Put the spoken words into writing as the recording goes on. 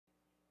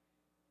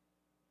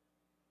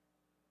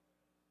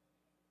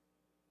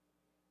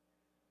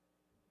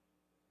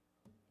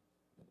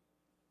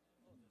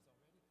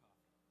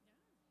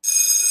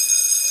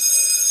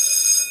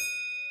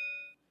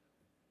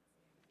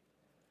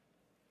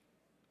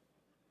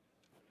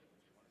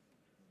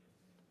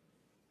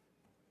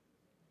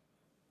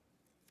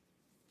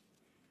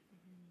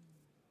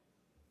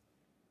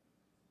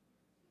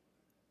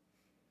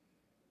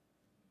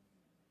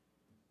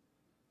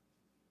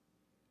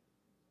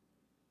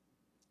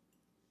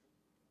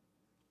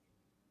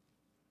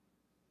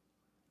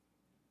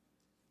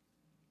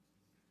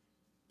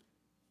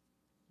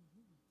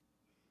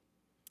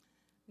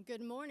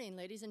Good morning,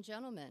 ladies and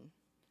gentlemen.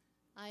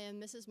 I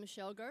am Mrs.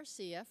 Michelle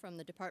Garcia from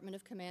the Department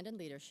of Command and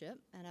Leadership,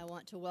 and I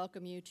want to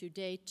welcome you to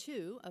Day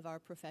 2 of our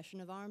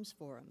Profession of Arms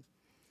Forum.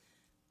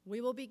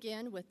 We will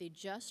begin with the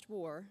Just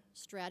War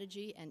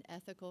Strategy and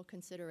Ethical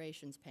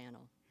Considerations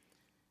panel.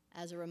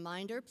 As a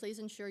reminder, please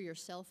ensure your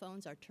cell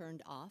phones are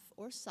turned off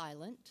or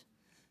silent.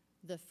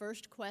 The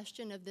first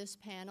question of this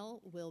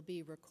panel will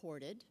be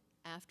recorded.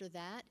 After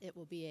that, it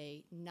will be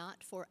a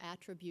not for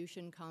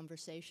attribution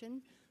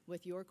conversation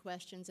with your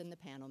questions and the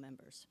panel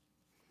members.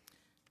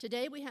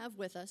 Today we have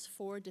with us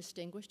 4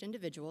 distinguished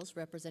individuals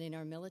representing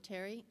our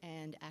military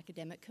and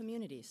academic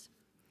communities.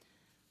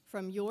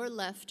 From your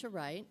left to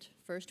right,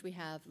 first we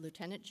have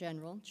Lieutenant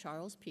General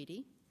Charles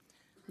Peedy.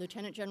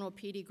 Lieutenant General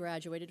Peedy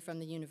graduated from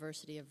the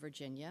University of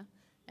Virginia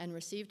and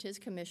received his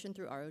commission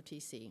through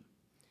ROTC.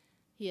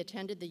 He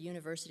attended the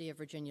University of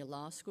Virginia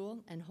Law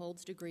School and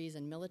holds degrees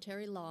in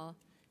military law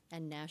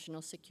and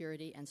national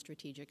security and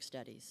strategic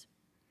studies.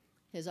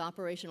 His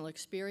operational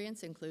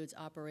experience includes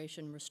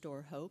Operation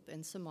Restore Hope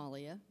in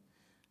Somalia,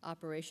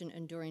 Operation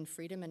Enduring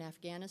Freedom in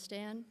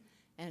Afghanistan,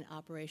 and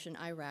Operation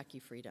Iraqi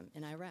Freedom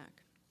in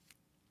Iraq.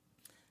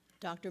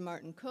 Dr.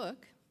 Martin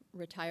Cook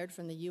retired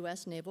from the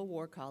U.S. Naval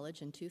War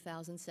College in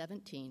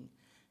 2017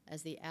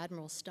 as the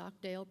Admiral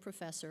Stockdale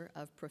Professor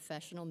of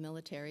Professional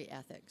Military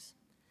Ethics.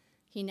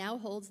 He now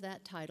holds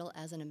that title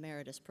as an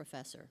emeritus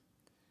professor.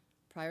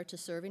 Prior to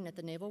serving at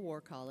the Naval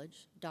War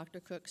College, Dr.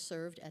 Cook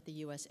served at the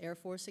U.S. Air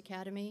Force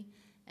Academy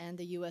and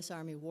the U.S.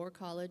 Army War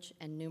College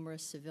and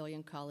numerous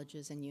civilian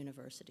colleges and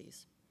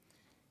universities.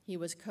 He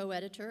was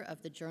co-editor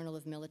of the Journal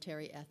of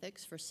Military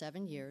Ethics for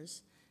 7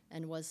 years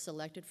and was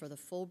selected for the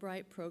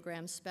Fulbright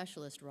Program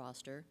Specialist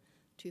roster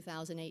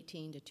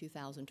 2018 to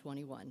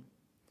 2021.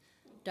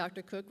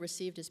 Dr. Cook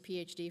received his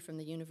PhD from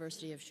the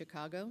University of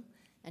Chicago,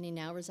 and he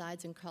now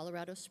resides in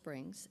Colorado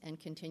Springs and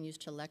continues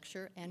to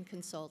lecture and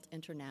consult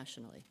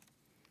internationally.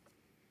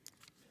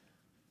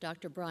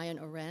 Dr. Brian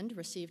Orend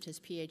received his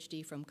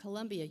PhD from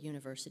Columbia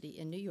University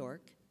in New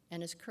York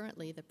and is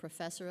currently the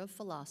Professor of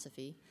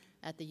Philosophy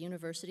at the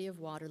University of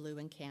Waterloo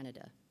in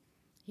Canada.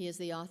 He is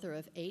the author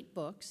of 8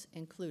 books,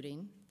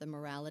 including The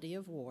Morality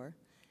of War,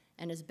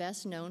 and is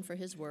best known for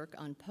his work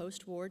on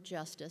post-war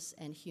justice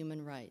and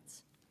human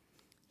rights.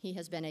 He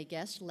has been a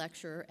guest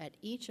lecturer at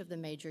each of the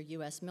major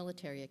U.S.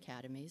 military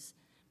academies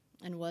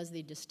and was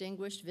the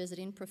Distinguished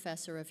Visiting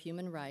Professor of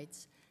Human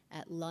Rights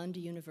at Lund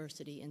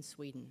University in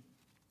Sweden.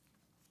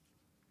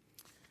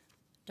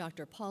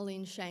 Dr.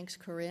 Pauline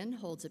Shanks-Corinne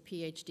holds a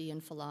PhD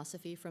in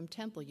philosophy from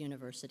Temple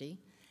University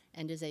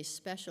and is a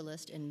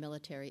specialist in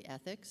military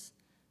ethics,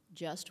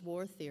 just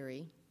war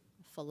theory,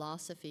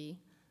 philosophy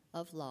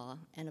of law,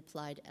 and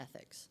applied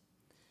ethics.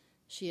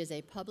 She is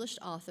a published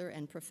author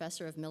and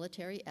professor of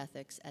military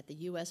ethics at the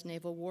U.S.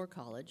 Naval War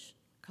College,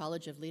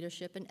 College of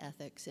Leadership and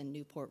Ethics in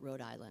Newport,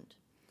 Rhode Island.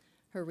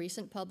 Her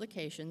recent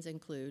publications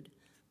include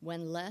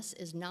When Less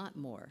is Not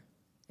More,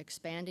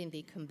 Expanding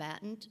the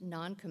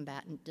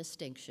Combatant-Non-Combatant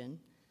Distinction,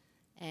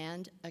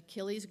 and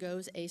Achilles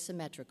Goes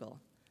Asymmetrical,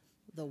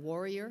 The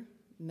Warrior,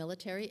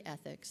 Military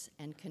Ethics,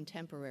 and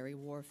Contemporary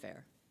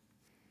Warfare.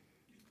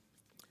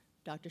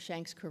 Dr.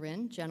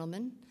 Shanks-Corinne,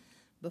 gentlemen,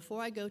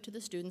 before I go to the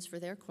students for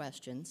their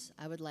questions,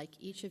 I would like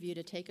each of you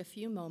to take a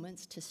few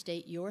moments to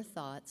state your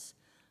thoughts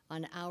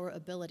on our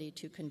ability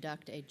to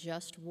conduct a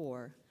just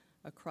war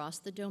across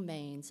the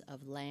domains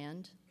of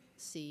land,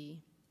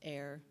 sea,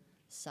 air,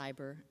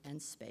 cyber,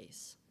 and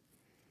space.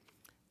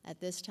 At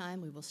this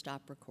time, we will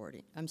stop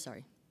recording. I'm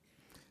sorry.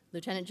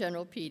 Lieutenant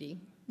General Peedy,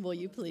 will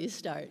you please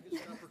start?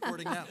 Stop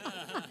recording now.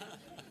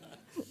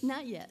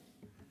 Not yet.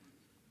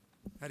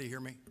 How do you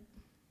hear me?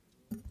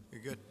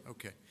 You're good?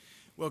 Okay.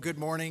 Well, good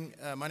morning.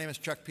 My name is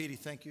Chuck Peedy.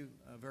 Thank you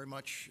very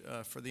much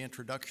for the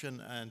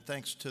introduction, and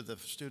thanks to the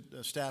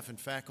staff and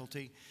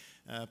faculty,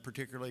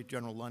 particularly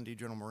General Lundy,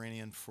 General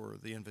Moranian, for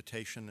the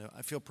invitation.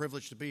 I feel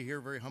privileged to be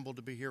here, very humbled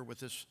to be here with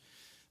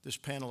this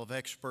panel of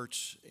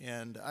experts,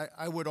 and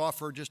I would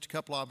offer just a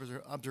couple of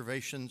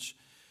observations,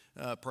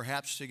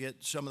 perhaps to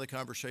get some of the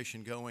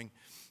conversation going.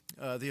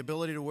 The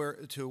ability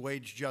to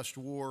wage just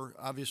war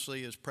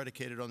obviously is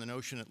predicated on the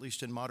notion, at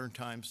least in modern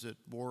times, that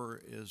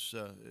war is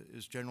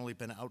generally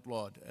been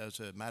outlawed as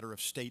a matter of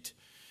state,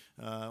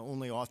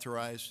 only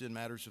authorized in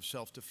matters of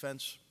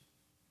self-defense,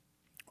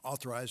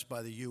 authorized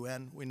by the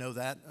UN. We know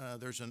that.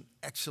 There's an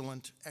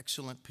excellent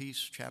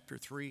piece, Chapter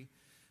 3,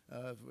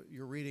 of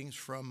your readings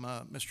from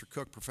Mr.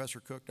 Cook,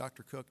 Professor Cook,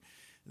 Dr. Cook,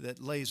 that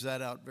lays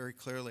that out very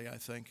clearly, I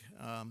think.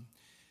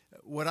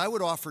 What I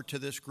would offer to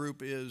this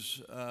group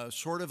is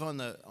sort of on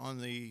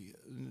the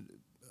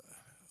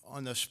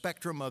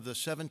spectrum of the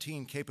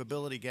 17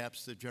 capability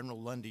gaps that General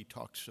Lundy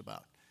talks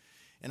about.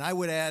 And I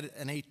would add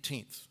an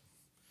 18th.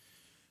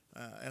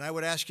 And I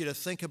would ask you to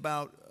think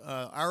about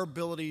our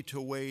ability to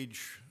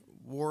wage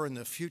war in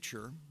the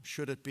future,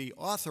 should it be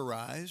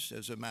authorized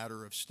as a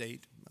matter of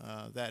state,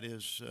 that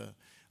is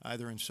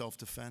either in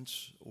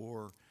self-defense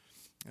or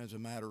as a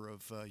matter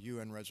of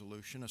UN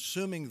resolution.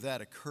 Assuming that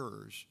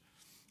occurs,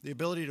 the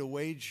ability to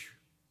wage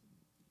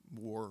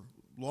war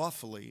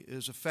lawfully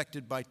is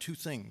affected by 2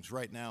 things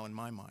right now in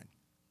my mind.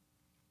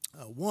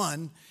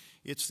 One,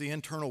 it's the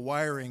internal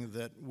wiring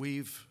that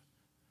we've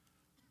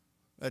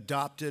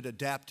adapted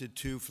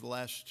to for the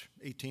last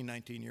 18,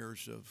 19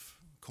 years of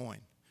COIN.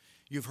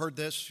 You've heard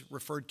this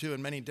referred to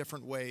in many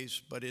different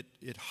ways, but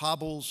it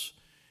hobbles,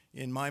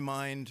 in my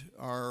mind,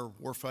 our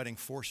warfighting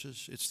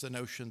forces. It's the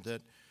notion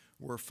that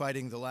we're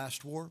fighting the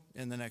last war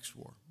and the next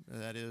war.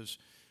 That is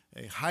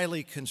a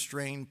highly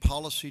constrained,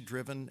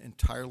 policy-driven,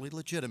 entirely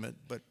legitimate,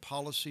 but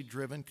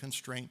policy-driven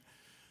constraint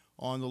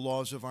on the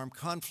laws of armed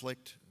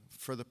conflict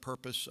for the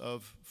purpose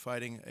of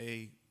fighting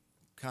a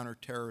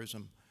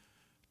counterterrorism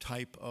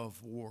type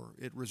of war.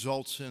 It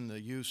results in the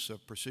use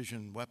of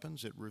precision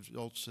weapons. It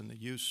results in the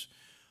use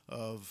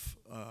of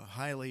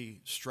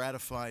highly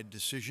stratified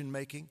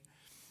decision-making.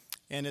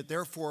 And it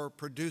therefore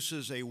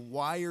produces a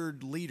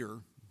wired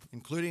leader,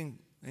 including,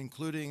 and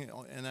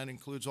that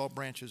includes all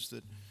branches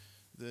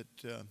that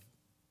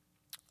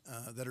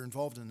are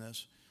involved in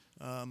this.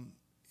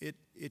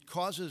 It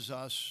causes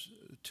us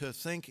to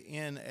think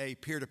in a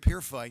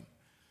peer-to-peer fight.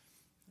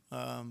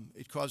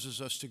 It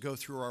causes us to go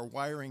through our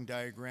wiring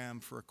diagram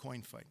for a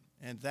COIN fight.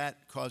 And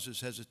that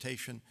causes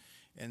hesitation,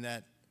 and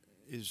that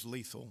is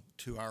lethal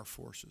to our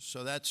forces.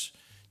 So that's,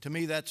 to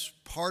me, that's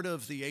part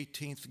of the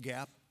 18th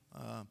gap.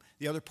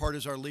 The other part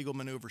is our legal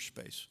maneuver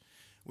space,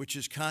 which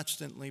is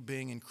constantly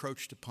being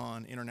encroached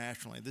upon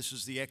internationally. This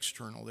is the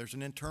external. There's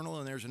an internal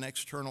and there's an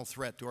external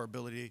threat to our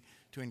ability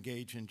to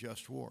engage in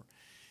just war.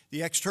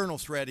 The external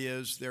threat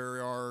is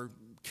there are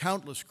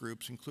countless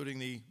groups, including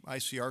the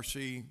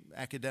ICRC,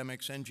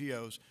 academics,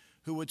 NGOs,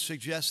 who would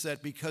suggest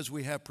that because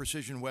we have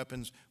precision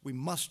weapons, we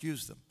must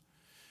use them.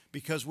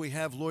 Because we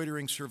have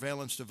loitering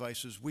surveillance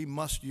devices, we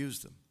must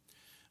use them.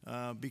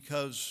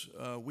 Because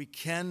we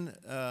can,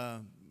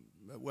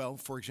 well,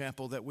 for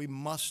example, that we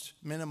must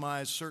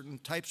minimize certain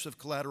types of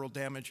collateral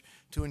damage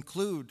to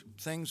include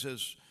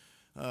things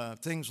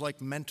like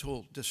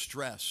mental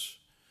distress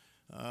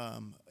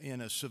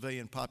in a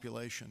civilian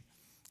population.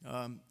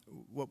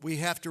 What we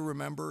have to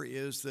remember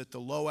is that the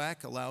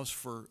LOAC allows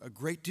for a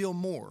great deal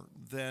more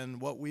than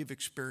what we've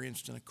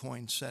experienced in a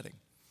COIN setting.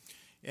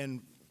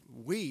 And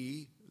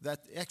that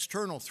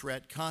external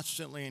threat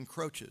constantly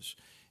encroaches.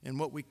 And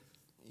what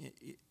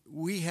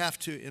we have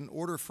to, in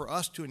order for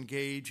us to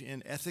engage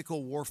in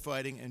ethical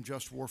warfighting and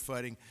just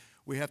warfighting,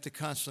 we have to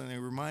constantly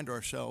remind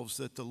ourselves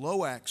that the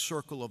LOAC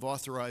circle of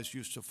authorized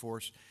use of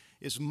force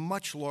is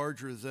much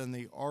larger than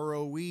the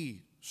ROE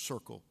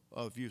circle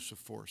of use of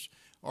force.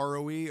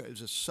 ROE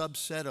is a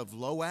subset of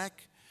LOAC,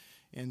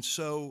 and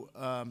so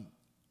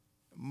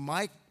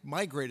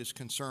my greatest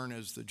concern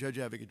as the Judge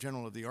Advocate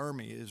General of the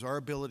Army is our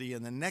ability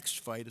in the next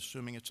fight,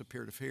 assuming it's a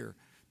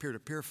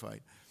peer-to-peer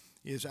fight,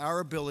 is our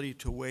ability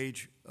to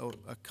wage a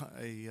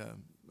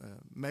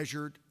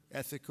measured,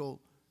 ethical,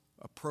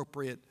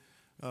 appropriate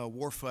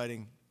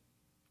warfighting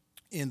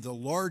in the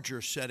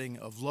larger setting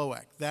of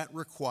LOAC. That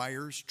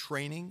requires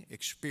training,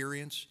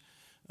 experience,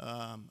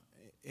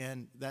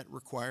 and that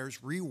requires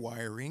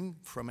rewiring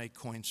from a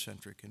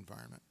COIN-centric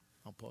environment.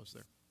 I'll pause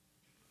there.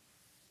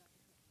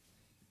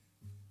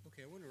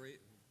 Okay, I want to raise,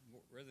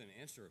 rather than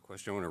answer a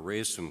question, I want to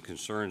raise some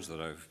concerns that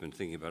I've been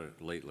thinking about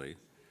it lately.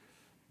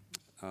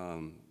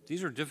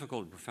 These are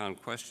difficult and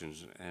profound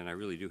questions, and I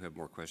really do have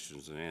more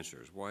questions than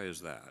answers. Why is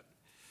that?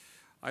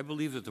 I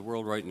believe that the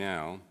world right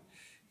now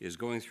is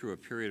going through a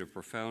period of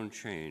profound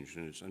change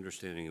in its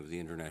understanding of the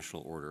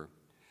international order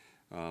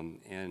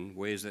in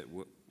ways that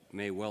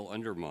may well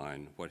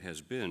undermine what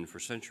has been for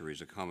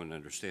centuries a common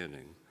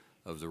understanding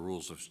of the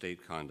rules of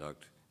state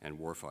conduct and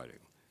warfighting.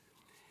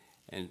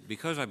 And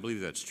because I believe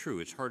that's true,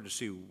 it's hard to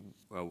see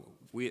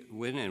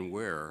when and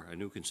where a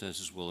new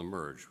consensus will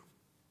emerge.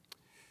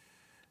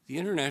 The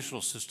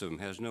international system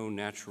has no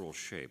natural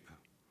shape.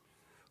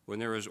 When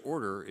there is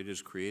order, it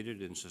is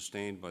created and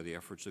sustained by the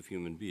efforts of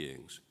human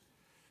beings.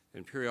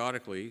 And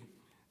periodically,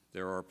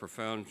 there are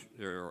profound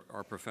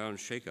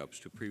shakeups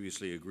to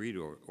previously agreed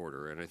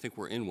order, and I think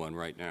we're in one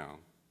right now.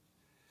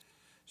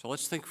 So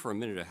let's think for a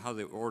minute of how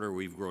the order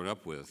we've grown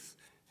up with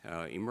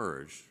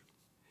emerged.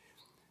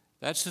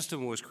 That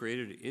system was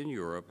created in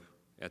Europe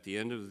at the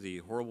end of the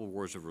horrible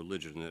wars of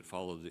religion that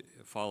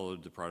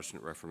followed the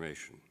Protestant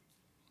Reformation.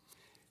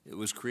 It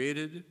was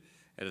created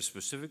at a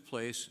specific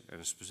place at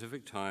a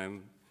specific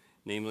time,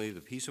 namely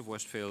the Peace of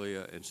Westphalia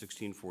in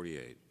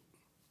 1648.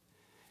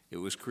 It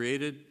was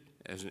created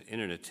in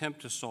an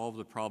attempt to solve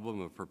the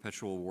problem of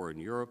perpetual war in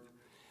Europe,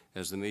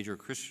 as the major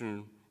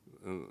Christian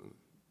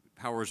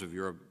powers of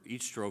Europe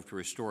each strove to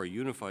restore a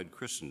unified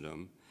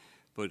Christendom,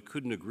 but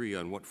couldn't agree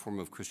on what form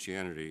of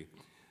Christianity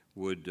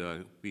would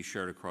be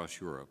shared across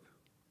Europe.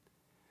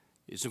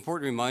 It's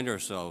important to remind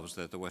ourselves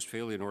that the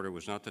Westphalian Order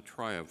was not the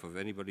triumph of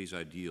anybody's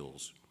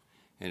ideals,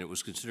 and it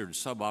was considered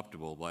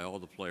suboptimal by all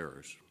the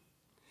players.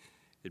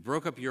 It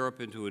broke up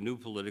Europe into a new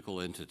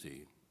political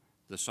entity,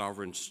 the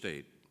sovereign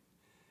state.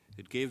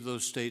 It gave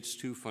those states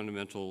two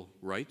fundamental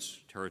rights,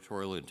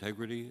 territorial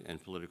integrity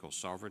and political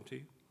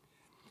sovereignty.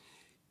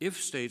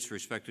 If states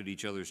respected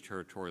each other's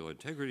territorial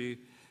integrity,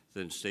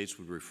 then states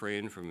would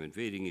refrain from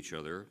invading each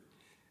other,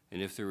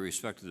 and if they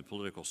respected the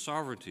political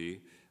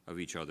sovereignty, of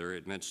each other.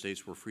 It meant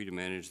states were free to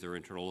manage their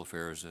internal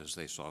affairs as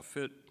they saw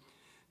fit,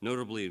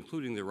 notably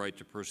including the right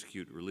to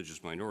persecute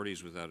religious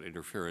minorities without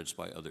interference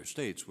by other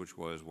states, which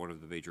was one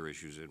of the major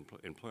issues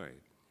in play.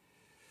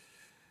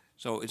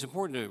 So it's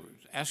important to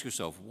ask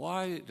yourself,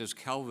 why does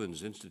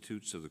Calvin's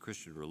Institutes of the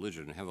Christian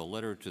Religion have a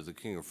letter to the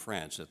King of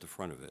France at the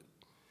front of it?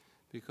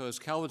 Because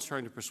Calvin's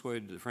trying to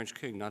persuade the French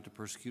king not to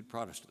persecute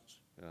Protestants,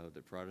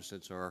 that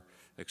Protestants are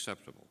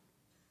acceptable.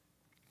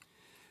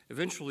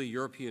 Eventually,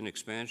 European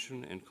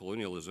expansion and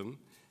colonialism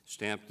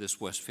stamped this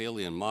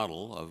Westphalian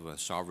model of a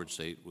sovereign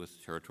state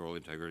with territorial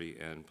integrity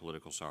and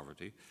political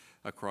sovereignty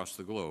across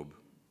the globe.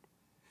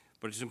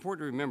 But it's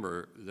important to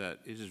remember that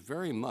it is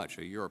very much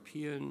a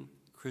European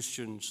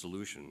Christian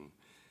solution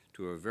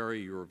to a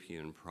very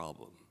European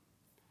problem.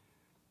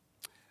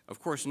 Of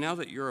course, now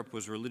that Europe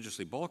was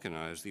religiously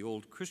balkanized, the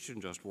old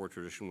Christian just war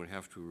tradition would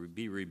have to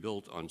be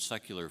rebuilt on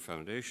secular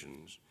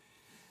foundations,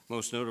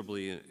 most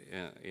notably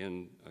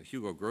in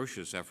Hugo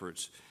Grotius'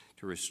 efforts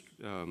to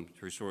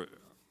restore,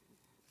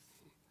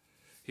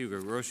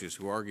 Hugo Grotius,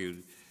 who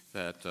argued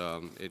that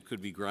it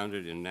could be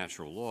grounded in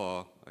natural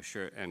law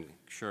and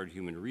shared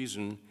human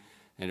reason,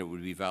 and it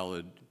would be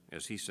valid,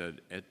 as he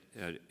said,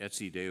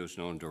 etsi Deus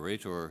non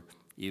doretur,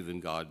 even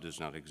God does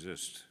not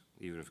exist,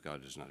 even if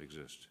God does not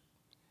exist.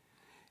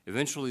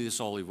 Eventually,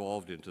 this all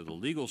evolved into the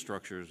legal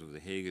structures of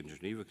the Hague and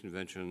Geneva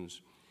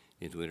Conventions,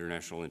 into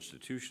international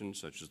institutions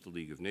such as the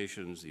League of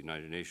Nations, the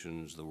United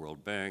Nations, the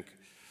World Bank,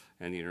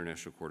 and the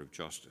International Court of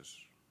Justice.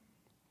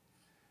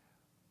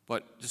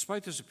 But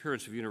despite this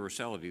appearance of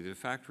universality, the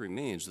fact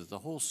remains that the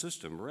whole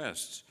system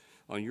rests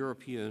on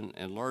European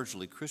and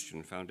largely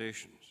Christian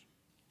foundations.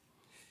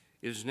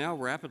 It is now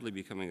rapidly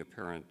becoming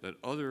apparent that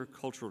other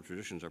cultural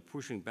traditions are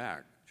pushing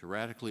back to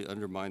radically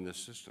undermine this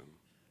system.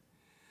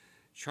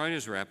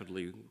 China's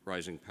rapidly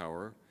rising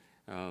power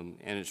and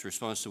its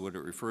response to what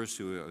it refers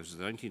to as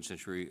the 19th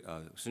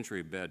century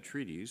of bad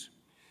treaties,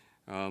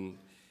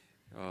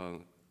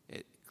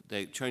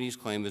 the Chinese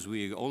claim is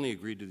we only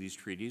agreed to these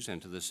treaties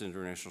and to this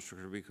international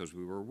structure because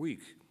we were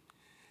weak.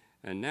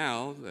 And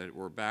now that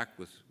we're back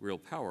with real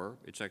power,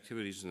 its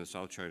activities in the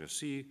South China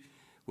Sea,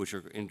 which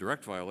are in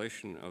direct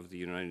violation of the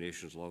United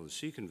Nations Law of the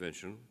Sea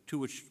Convention, to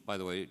which, by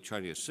the way,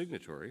 China is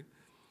signatory,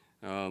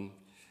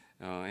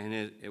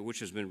 which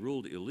has been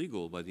ruled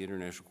illegal by the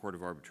International Court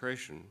of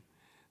Arbitration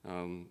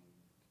in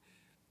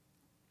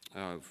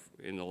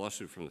the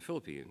lawsuit from the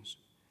Philippines.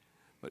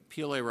 But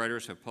PLA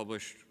writers have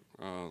published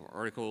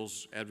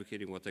articles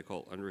advocating what they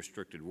call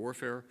unrestricted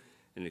warfare,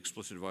 an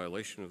explicit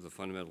violation of the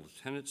fundamental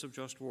tenets of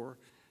just war,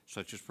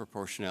 such as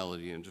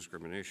proportionality and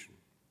discrimination.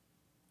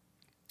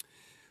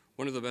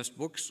 One of the best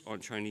books on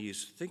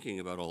Chinese thinking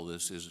about all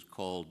this is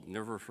called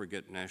Never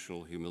Forget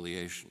National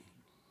Humiliation.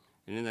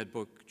 And in that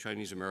book,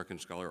 Chinese-American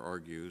scholar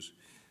argues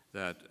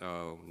that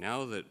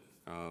now that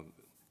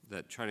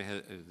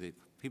the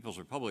People's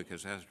Republic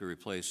has had to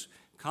replace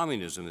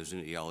communism as an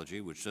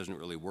ideology, which doesn't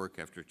really work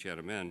after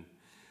Tiananmen,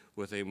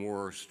 with a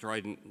more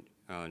strident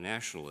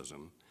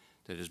nationalism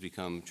that has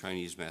become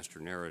Chinese master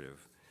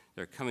narrative.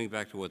 They're coming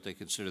back to what they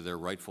consider their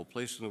rightful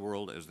place in the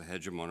world as the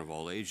hegemon of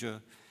all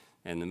Asia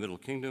and the Middle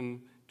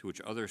Kingdom, to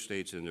which other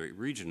states in the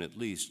region at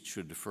least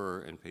should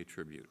defer and pay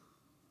tribute.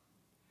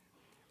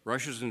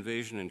 Russia's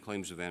invasion and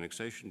claims of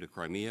annexation to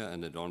Crimea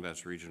and the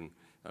Donbass region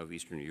of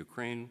eastern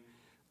Ukraine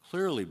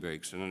clearly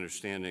breaks an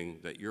understanding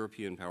that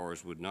European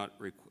powers would not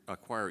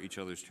acquire each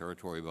other's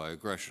territory by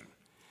aggression.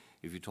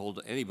 If you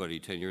told anybody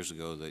 10 years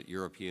ago that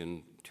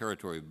European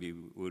territory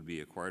would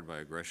be acquired by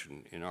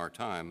aggression in our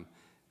time,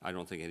 I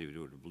don't think anybody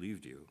would have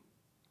believed you.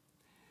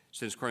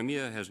 Since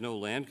Crimea has no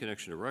land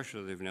connection to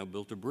Russia, they've now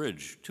built a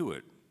bridge to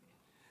it.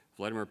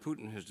 Vladimir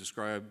Putin has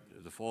described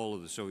the fall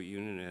of the Soviet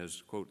Union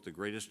as, quote, the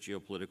greatest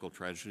geopolitical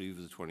tragedy of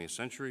the 20th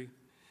century,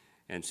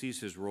 and sees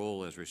his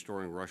role as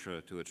restoring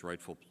Russia to its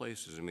rightful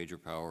place as a major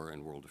power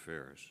in world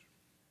affairs.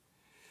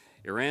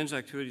 Iran's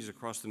activities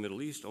across the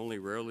Middle East only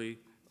rarely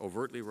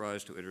overtly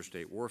rise to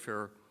interstate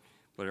warfare,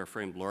 but are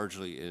framed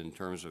largely in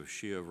terms of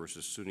Shia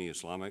versus Sunni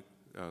Islamic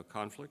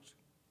conflict.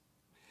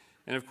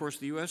 And of course,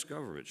 the U.S.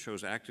 government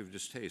shows active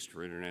distaste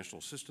for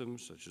international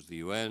systems such as the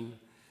UN,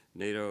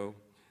 NATO,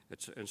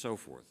 and so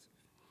forth.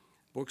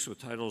 Books with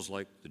titles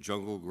like The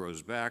Jungle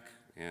Grows Back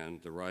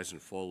and The Rise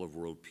and Fall of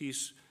World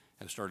Peace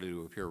have started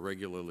to appear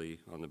regularly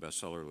on the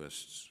bestseller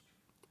lists.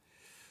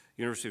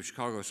 University of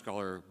Chicago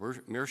scholar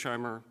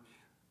Mearsheimer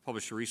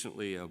published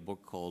recently a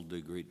book called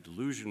The Great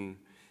Delusion,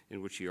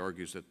 in which he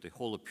argues that the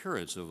whole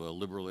appearance of a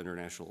liberal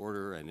international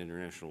order and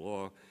international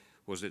law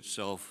was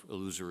itself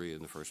illusory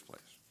in the first place.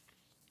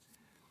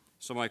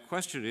 So my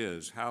question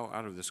is, how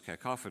out of this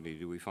cacophony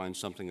do we find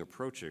something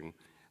approaching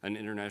an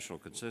international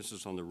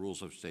consensus on the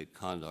rules of state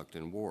conduct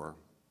in war?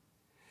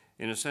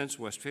 In a sense,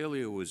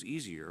 Westphalia was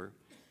easier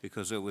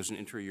because it was an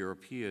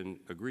inter-European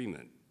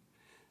agreement.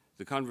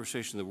 The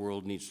conversation the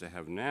world needs to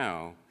have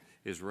now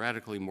is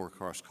radically more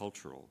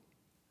cross-cultural.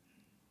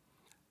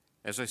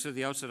 As I said at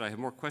the outset, I have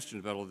more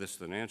questions about all this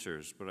than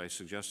answers, but I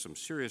suggest some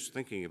serious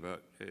thinking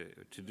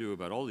to do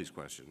about all these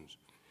questions.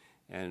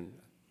 And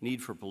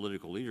need for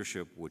political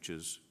leadership, which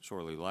is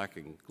sorely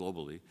lacking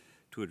globally,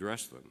 to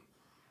address them.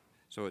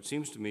 So it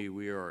seems to me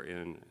we are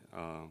in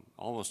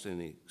almost in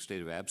a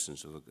state of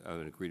absence of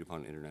an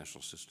agreed-upon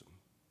international system.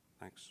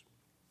 Thanks.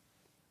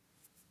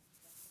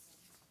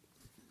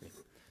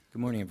 Good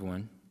morning,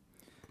 everyone.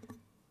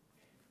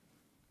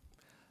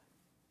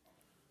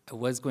 I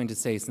was going to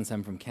say, since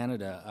I'm from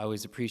Canada, I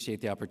always appreciate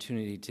the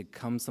opportunity to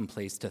come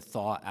someplace to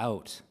thaw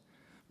out,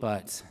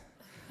 but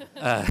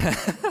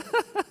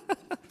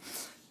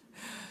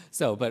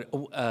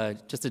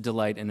just a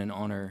delight and an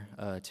honor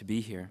to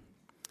be here.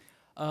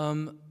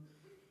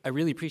 I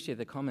really appreciate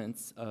the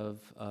comments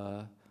of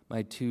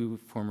my two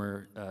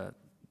former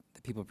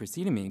the people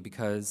preceding me,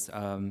 because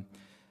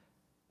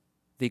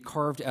they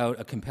carved out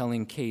a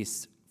compelling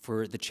case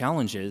for the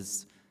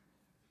challenges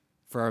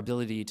for our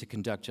ability to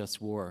conduct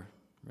just war.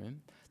 Right?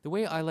 The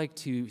way I like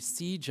to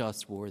see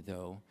just war,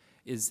 though,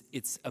 is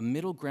it's a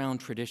middle ground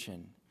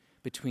tradition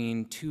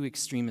between two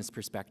extremist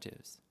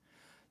perspectives.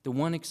 The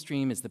one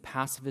extreme is the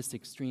pacifist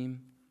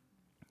extreme.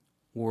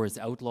 War is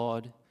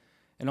outlawed,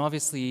 and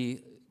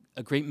obviously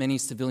a great many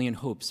civilian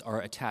hopes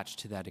are attached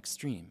to that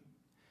extreme.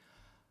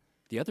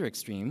 The other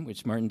extreme,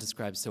 which Martin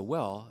describes so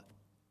well,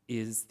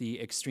 is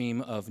the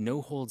extreme of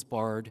no holds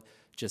barred,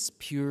 just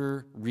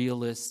pure,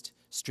 realist,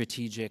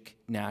 strategic,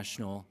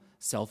 national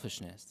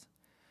selfishness.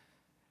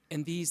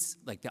 And these,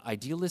 like the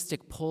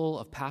idealistic pull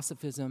of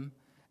pacifism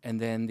and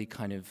then the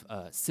kind of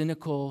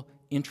cynical,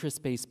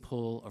 interest-based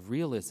pull of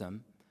realism,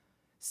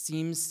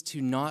 seems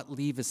to not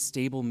leave a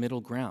stable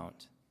middle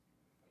ground,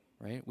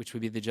 right? Which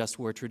would be the just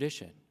war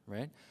tradition,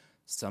 right?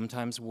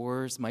 Sometimes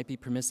wars might be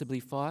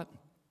permissibly fought,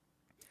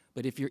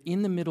 but if you're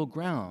in the middle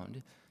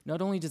ground, not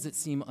only does it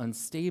seem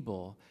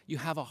unstable, you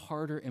have a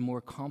harder and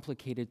more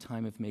complicated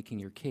time of making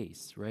your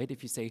case, right?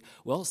 If you say,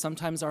 well,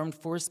 sometimes armed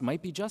force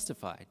might be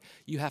justified,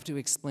 you have to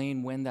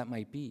explain when that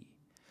might be.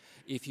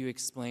 If you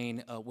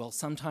explain, well,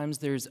 sometimes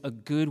there's a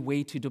good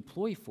way to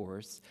deploy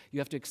force, you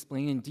have to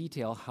explain in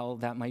detail how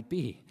that might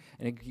be.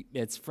 And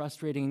it's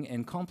frustrating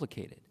and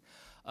complicated.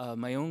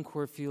 My own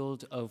core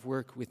field of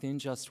work within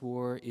just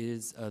war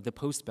is the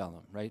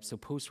postbellum, right? So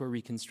post-war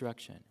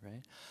reconstruction,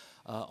 right?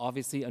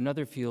 Obviously,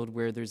 another field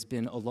where there's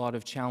been a lot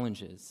of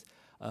challenges,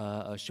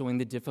 showing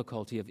the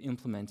difficulty of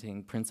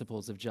implementing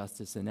principles of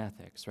justice and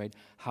ethics, right?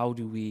 How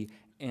do we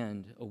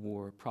end a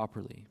war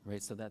properly,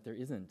 right? So that there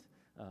isn't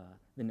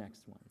the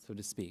next one, so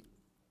to speak.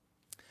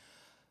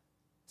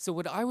 So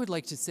what I would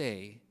like to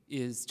say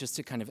is, just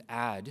to kind of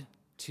add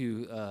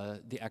to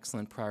the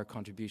excellent prior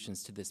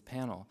contributions to this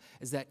panel,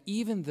 is that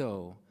even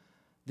though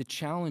the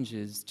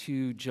challenges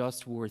to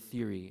just war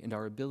theory and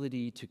our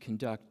ability to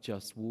conduct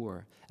just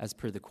war, as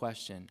per the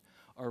question,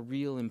 are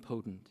real and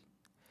potent,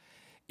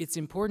 it's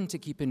important to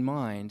keep in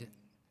mind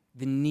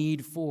the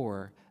need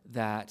for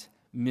that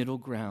middle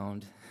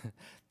ground,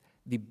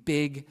 the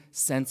big,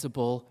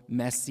 sensible,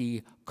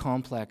 messy,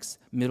 complex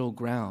middle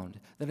ground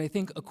that I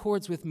think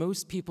accords with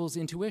most people's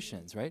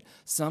intuitions, right?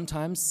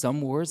 Sometimes some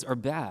wars are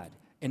bad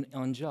and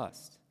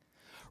unjust.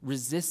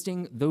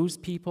 Resisting those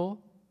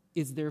people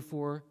is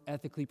therefore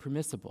ethically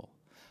permissible,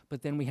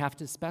 but then we have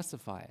to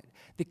specify it.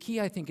 The key,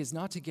 I think, is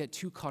not to get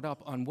too caught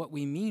up on what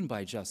we mean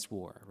by just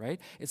war, right?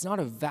 It's not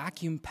a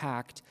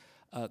vacuum-packed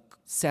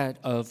set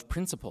of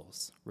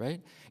principles,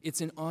 right?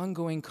 It's an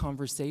ongoing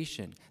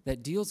conversation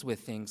that deals with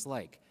things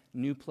like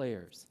new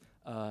players,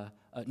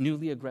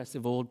 newly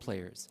aggressive old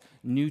players,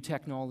 new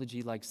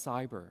technology like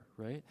cyber,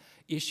 right?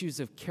 Issues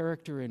of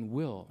character and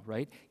will,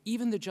 right?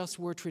 Even the just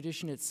war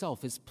tradition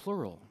itself is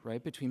plural,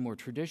 right? Between more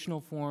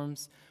traditional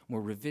forms,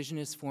 more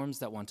revisionist forms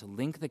that want to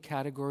link the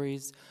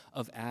categories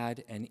of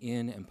ad and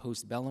in and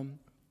postbellum.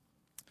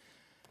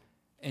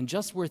 And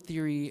just war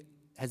theory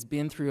has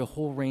been through a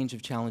whole range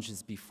of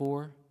challenges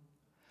before,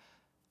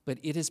 but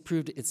it has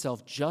proved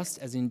itself just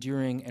as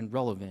enduring and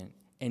relevant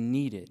and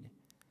needed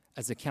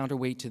as a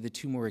counterweight to the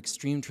two more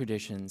extreme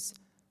traditions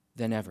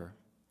than ever.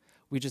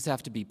 We just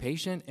have to be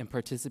patient and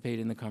participate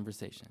in the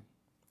conversation.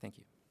 Thank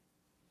you.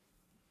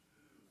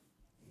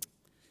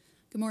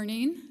 Good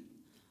morning.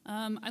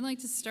 I'd like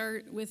to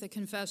start with a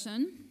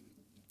confession.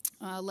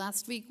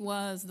 Last week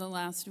was the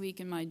last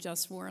week in my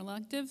Just War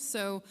elective,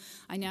 so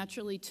I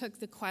naturally took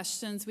the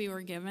questions we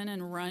were given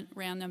and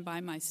ran them by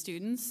my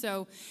students.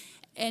 So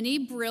any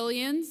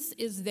brilliance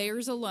is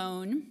theirs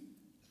alone.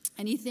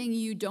 Anything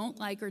you don't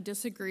like or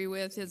disagree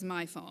with is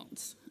my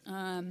fault.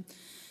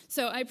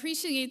 So I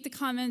appreciate the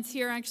comments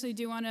here. I actually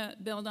do want to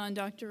build on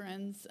Dr.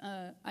 Wren's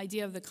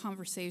idea of the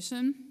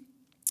conversation,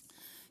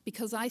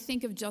 because I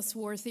think of just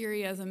war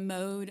theory as a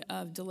mode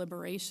of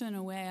deliberation,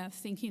 a way of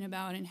thinking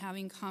about and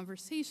having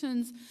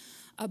conversations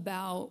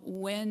about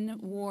when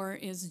war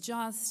is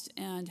just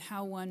and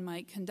how one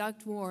might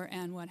conduct war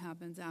and what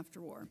happens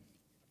after war.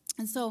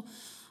 And so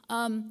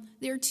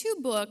there are two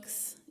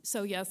books,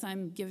 so yes,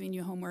 I'm giving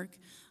you homework,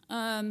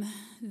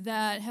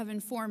 that have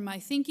informed my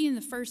thinking.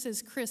 The first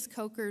is Chris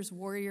Coker's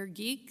Warrior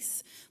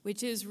Geeks,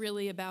 which is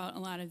really about a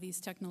lot of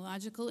these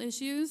technological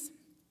issues.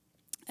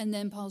 And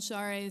then Paul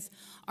Chare's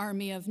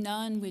Army of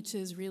None, which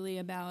is really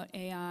about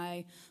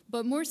AI,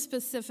 but more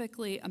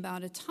specifically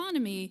about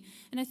autonomy.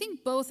 And I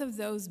think both of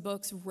those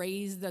books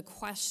raise the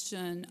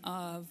question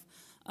of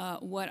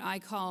what I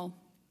call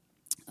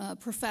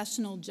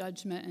professional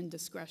judgment and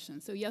discretion.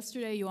 So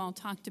yesterday you all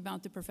talked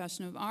about the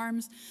profession of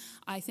arms.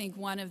 I think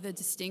one of the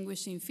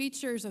distinguishing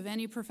features of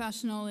any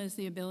professional is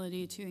the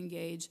ability to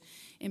engage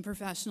in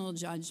professional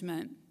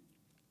judgment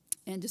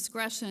and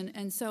discretion.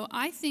 And so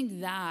I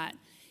think that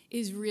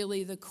is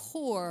really the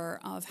core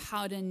of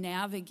how to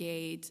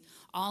navigate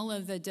all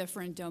of the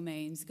different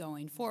domains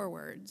going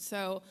forward.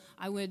 So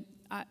I would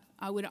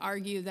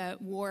argue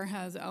that war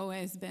has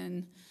always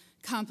been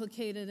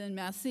complicated and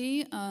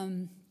messy.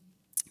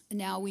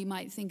 Now we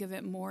might think of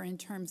it more in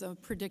terms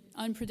of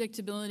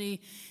unpredictability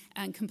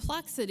and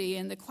complexity.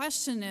 And the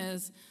question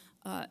is,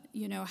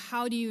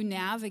 how do you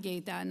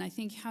navigate that? And I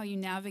think how you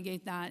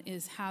navigate that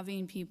is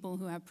having people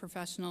who have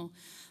professional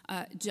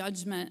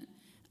judgment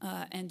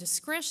and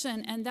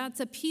discretion. And that's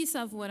a piece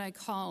of what I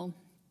call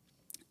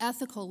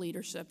ethical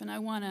leadership. And I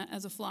want to,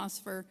 as a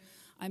philosopher,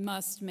 I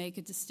must make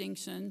a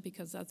distinction,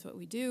 because that's what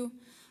we do,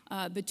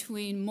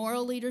 between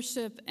moral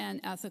leadership and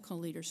ethical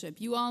leadership.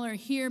 You all are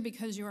here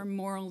because you are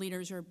moral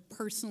leaders. You're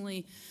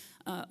personally,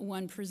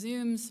 one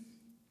presumes,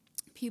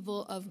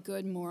 people of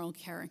good moral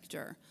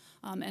character.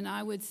 And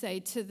I would say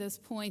to this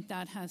point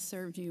that has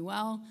served you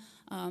well,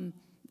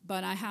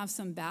 but I have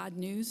some bad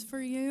news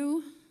for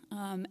you,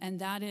 and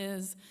that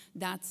is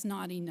that's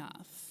not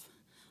enough.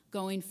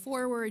 Going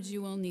forward,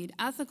 you will need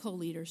ethical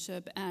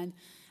leadership, and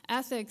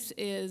ethics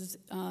is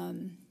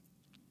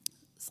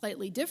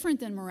slightly different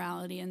than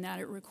morality in that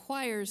it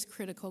requires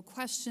critical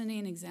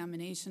questioning,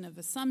 examination of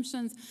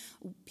assumptions,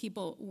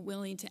 people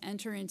willing to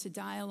enter into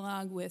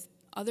dialogue with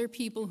other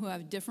people who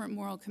have different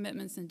moral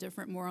commitments and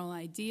different moral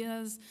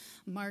ideas.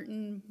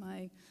 Martin,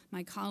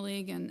 my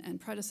colleague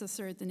and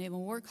predecessor at the Naval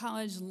War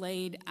College,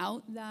 laid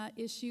out that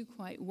issue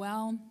quite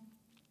well.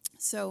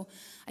 So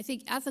I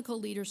think ethical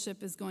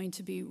leadership is going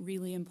to be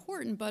really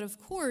important, but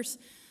of course,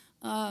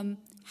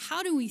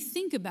 how do we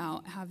think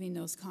about having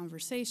those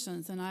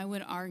conversations? And I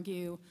would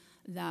argue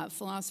that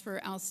philosopher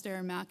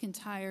Alistair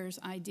MacIntyre's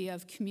idea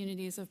of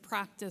communities of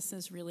practice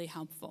is really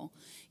helpful.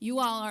 You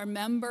all are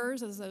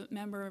members, as a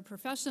member of a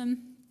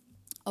profession,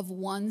 of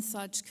one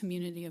such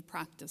community of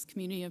practice.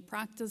 Communities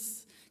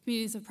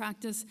of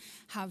practice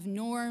have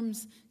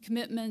norms,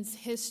 commitments,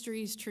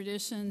 histories,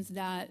 traditions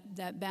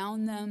that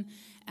bound them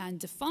and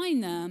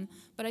define them.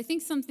 But I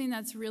think something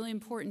that's really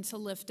important to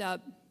lift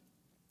up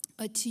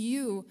to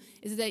you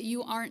is that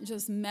you aren't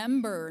just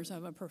members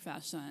of a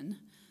profession.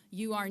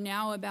 You are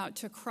now about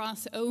to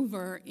cross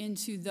over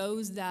into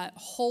those that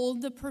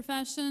hold the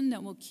profession,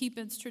 that will keep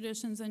its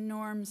traditions and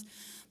norms,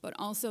 but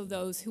also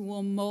those who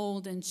will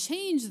mold and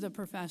change the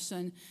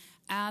profession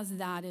as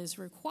that is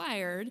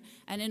required.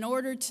 And in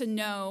order to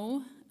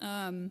know,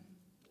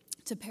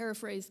 to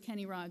paraphrase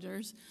Kenny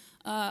Rogers,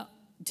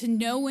 to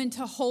know when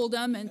to hold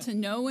them and to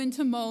know when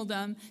to mold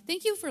them.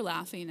 Thank you for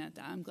laughing at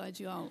that. I'm glad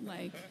you all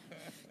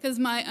because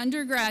my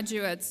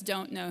undergraduates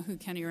don't know who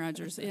Kenny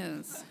Rogers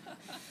is.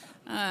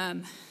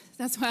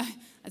 That's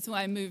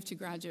why I moved to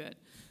graduate,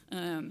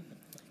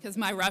 because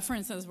my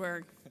references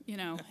were,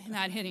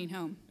 not hitting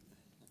home.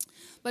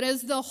 But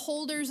as the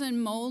holders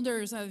and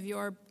molders of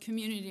your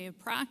community of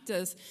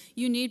practice,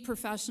 you need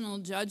professional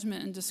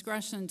judgment and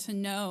discretion to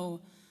know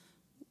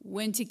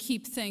when to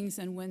keep things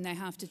and when they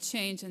have to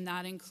change, and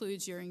that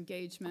includes your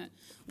engagement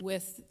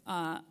with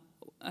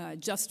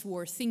just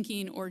war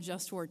thinking or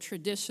just war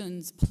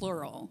traditions,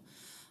 plural.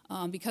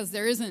 Because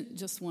there isn't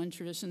just one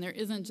tradition, there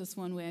isn't just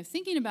one way of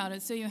thinking about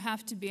it, so you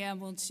have to be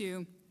able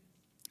to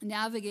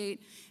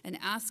navigate and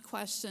ask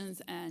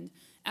questions and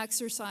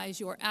exercise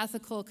your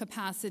ethical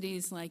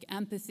capacities like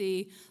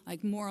empathy,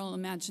 like moral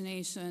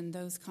imagination,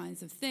 those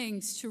kinds of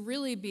things, to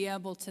really be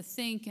able to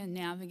think and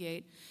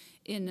navigate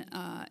in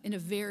a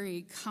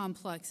very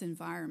complex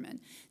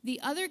environment. The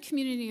other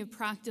community of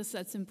practice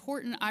that's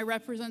important, I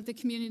represent the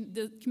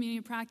community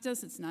of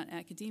practice. It's not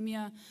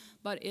academia,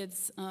 but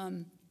it's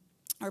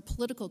our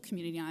political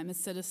community. I'm a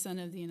citizen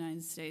of the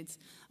United States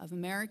of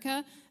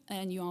America,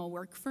 and you all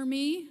work for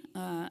me,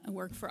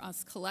 work for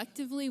us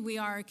collectively. We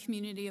are a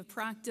community of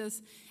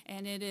practice,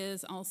 and it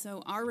is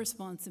also our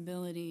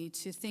responsibility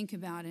to think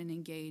about and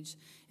engage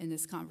in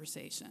this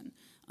conversation.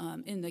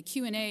 In the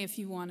Q&A, if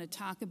you want to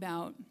talk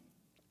about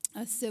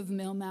civ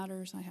mil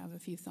matters, I have a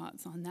few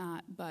thoughts on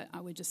that, but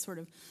I would just sort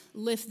of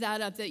lift that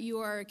up, that you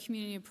are a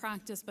community of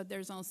practice, but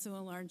there's also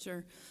a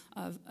larger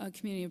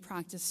community of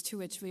practice to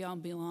which we all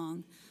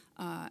belong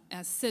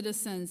as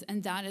citizens,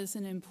 and that is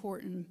an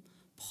important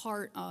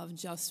part of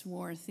just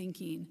war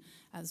thinking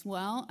as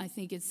well. I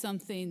think it's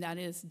something that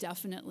is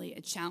definitely a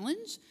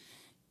challenge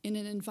in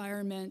an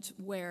environment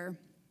where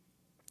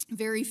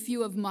very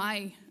few of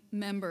my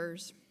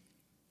members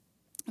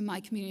in my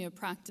community of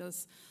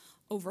practice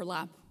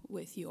overlap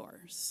with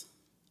yours.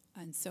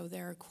 And so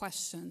there are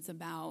questions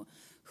about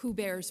who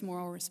bears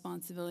moral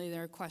responsibility.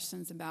 There are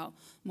questions about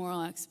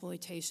moral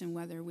exploitation,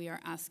 whether we are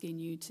asking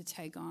you to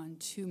take on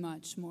too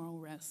much moral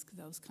risk,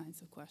 those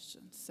kinds of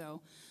questions.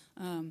 So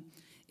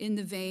in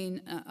the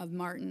vein of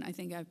Martin, I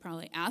think I've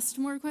probably asked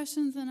more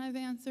questions than I've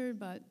answered,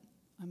 but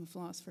I'm a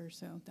philosopher,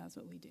 so that's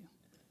what we do.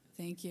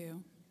 Thank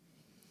you.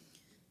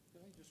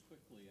 Can I just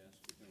quickly ask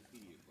the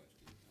Wikipedia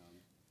question?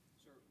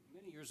 Sir,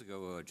 many years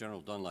ago,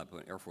 General Dunlap,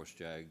 an Air Force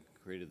JAG,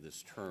 created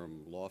this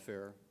term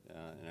lawfare,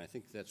 and I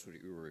think that's what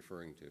you were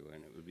referring to.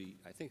 And it would be,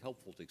 I think,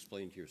 helpful to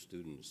explain to your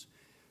students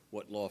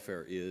what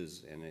lawfare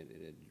is, and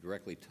it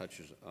directly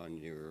touches on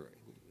your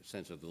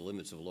sense of the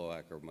limits of law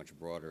are much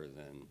broader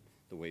than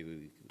the way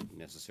we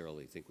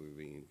necessarily think we're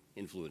being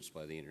influenced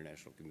by the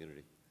international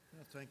community.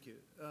 Well, thank you.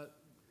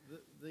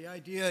 The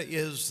idea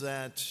is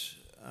that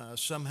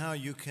somehow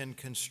you can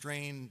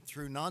constrain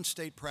through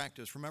non-state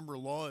practice. Remember,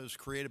 law is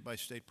created by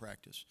state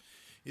practice,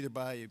 either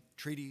by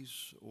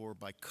treaties or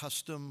by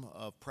custom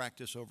of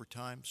practice over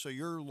time. So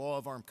your law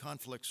of armed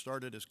conflict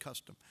started as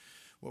custom.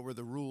 What were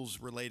the rules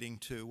relating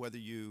to whether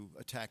you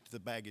attacked the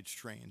baggage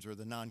trains or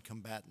the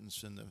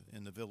non-combatants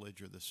in the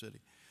village or the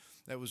city?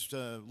 That was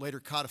later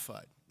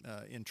codified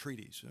in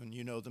treaties, and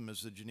you know them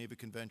as the Geneva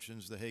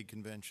Conventions, the Hague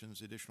Conventions,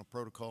 the additional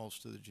protocols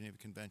to the Geneva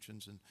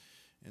Conventions,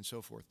 and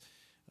so forth.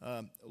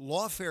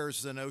 Lawfare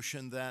is the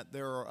notion that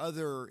there are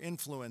other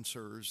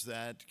influencers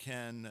that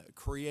can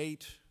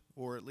create,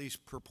 or at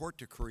least purport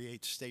to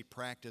create, state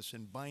practice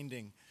and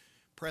binding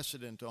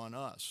precedent on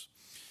us.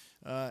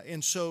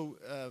 And so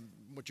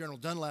what General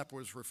Dunlap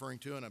was referring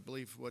to, and I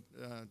believe what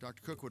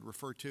Dr. Cook would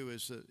refer to,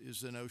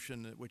 is the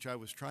notion that, which I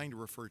was trying to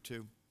refer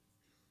to,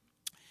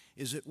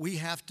 is that we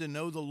have to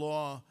know the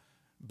law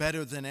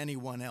better than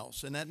anyone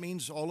else. And that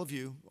means all of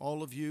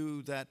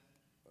you that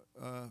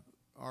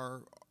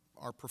are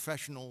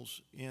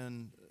professionals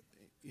in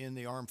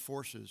the armed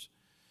forces.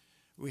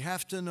 We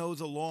have to know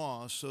the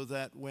law so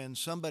that when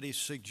somebody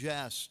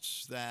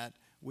suggests that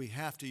we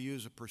have to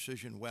use a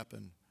precision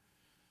weapon,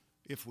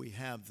 if we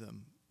have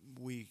them,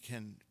 we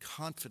can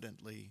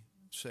confidently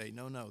say,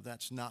 no,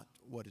 that's not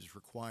what is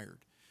required.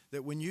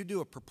 That when you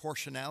do a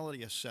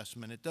proportionality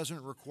assessment, it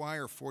doesn't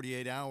require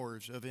 48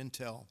 hours of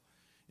intel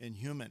and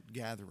human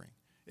gathering.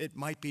 It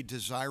might be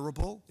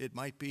desirable, it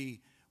might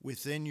be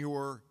within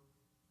your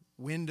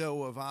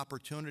window of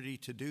opportunity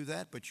to do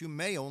that, but you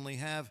may only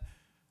have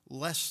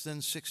less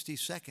than 60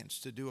 seconds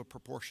to do a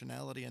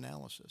proportionality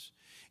analysis.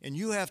 And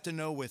you have to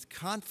know with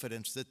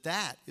confidence that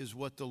that is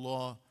what the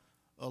law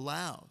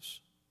allows.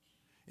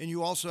 And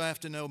you also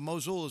have to know,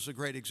 Mosul is a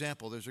great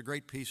example. There's a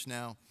great piece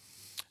now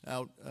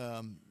out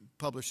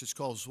published. It's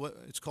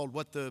called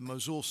What the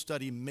Mosul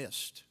Study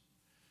Missed.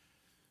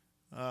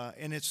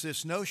 And it's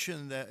this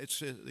notion that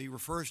he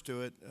refers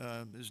to it.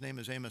 His name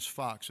is Amos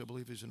Fox. I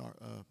believe he's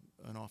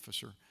an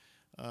officer.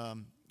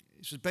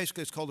 He says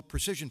basically it's called the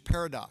precision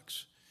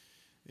paradox.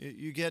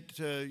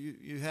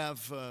 You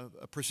have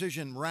a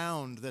precision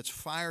round that's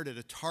fired at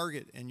a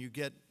target, and you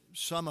get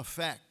some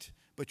effect,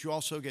 but you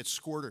also get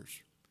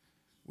squirters.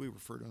 We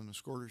refer to them as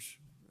squirters.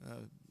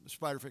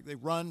 Spider effect. They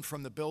run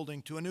from the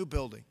building to a new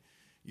building.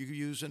 You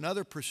use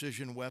another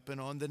precision weapon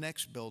on the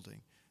next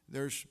building.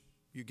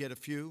 You get a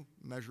few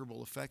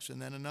measurable effects, and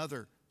then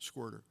another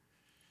squirter,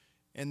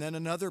 and then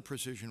another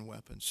precision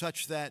weapon,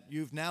 such that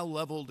you've now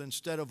leveled,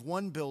 instead of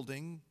one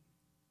building,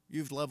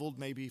 you've leveled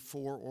maybe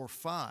 4 or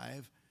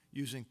 5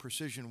 using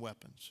precision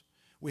weapons.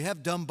 We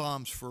have dumb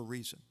bombs for a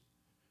reason.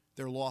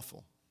 They're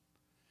lawful.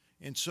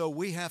 And so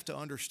we have to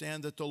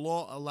understand that the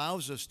law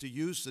allows us to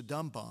use the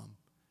dumb bomb.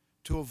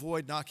 To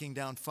avoid knocking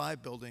down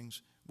 5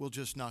 buildings, we'll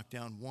just knock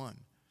down 1.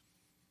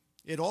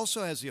 It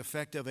also has the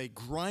effect of a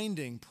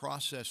grinding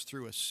process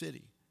through a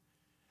city.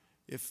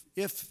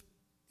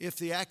 If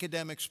the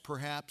academics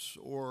perhaps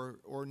or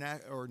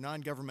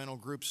non-governmental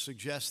groups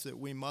suggest that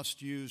we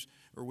must use,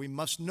 or we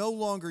must no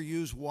longer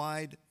use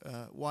wide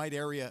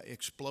area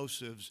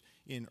explosives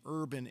in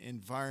urban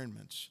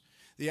environments,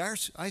 the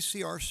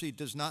ICRC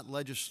does not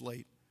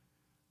legislate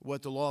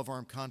what the law of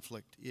armed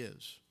conflict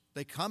is.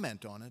 They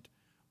comment on it,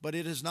 but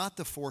it is not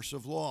the force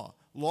of law.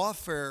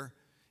 Lawfare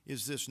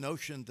is this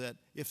notion that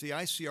if the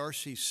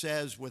ICRC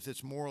says with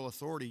its moral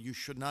authority you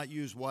should not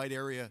use wide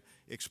area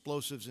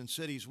explosives in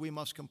cities, we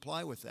must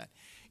comply with that.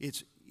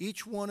 It's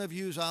each one of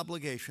you's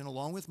obligation,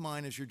 along with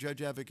mine as your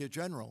Judge Advocate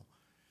General,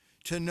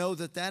 to know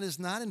that that is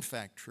not in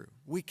fact true.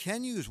 We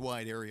can use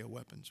wide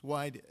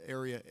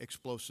area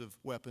explosive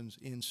weapons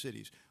in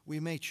cities. We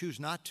may choose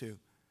not to.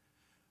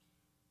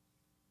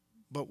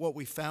 But what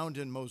we found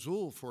in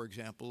Mosul, for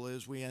example,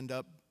 is we end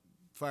up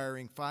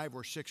firing 5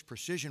 or 6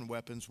 precision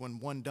weapons when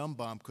one dumb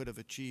bomb could have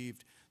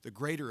achieved the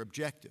greater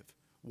objective,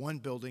 one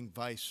building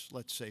vice,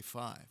 let's say,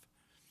 5.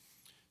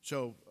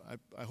 So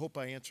I hope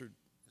I answered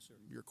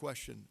your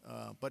question,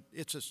 but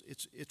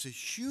it's a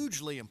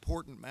hugely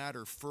important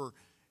matter for,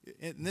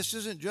 and this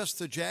isn't just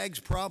the JAG's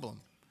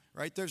problem,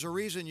 right? There's a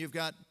reason you've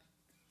got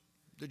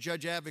the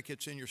judge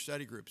advocates in your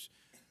study groups.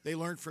 They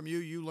learn from you,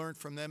 you learn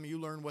from them, you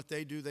learn what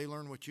they do, they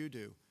learn what you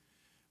do.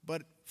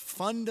 But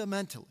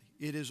fundamentally,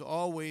 it is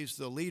always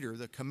the leader,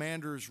 the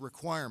commander's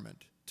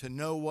requirement to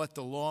know what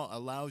the law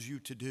allows you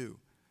to do,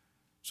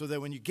 so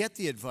that when you get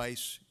the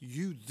advice,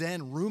 you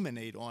then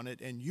ruminate on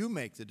it and you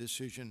make the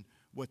decision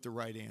what the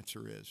right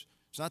answer is.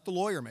 It's not the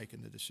lawyer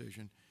making the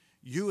decision.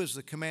 You as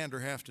the commander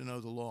have to know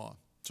the law.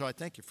 So I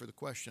thank you for the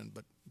question,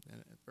 but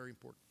very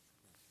important.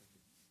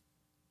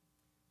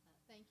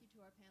 Thank you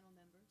to our panel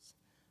members.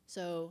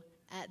 So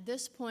at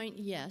this point,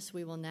 yes,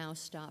 we will now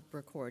stop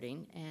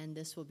recording, and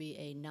this will be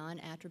a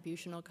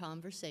non-attributional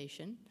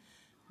conversation.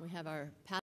 We have our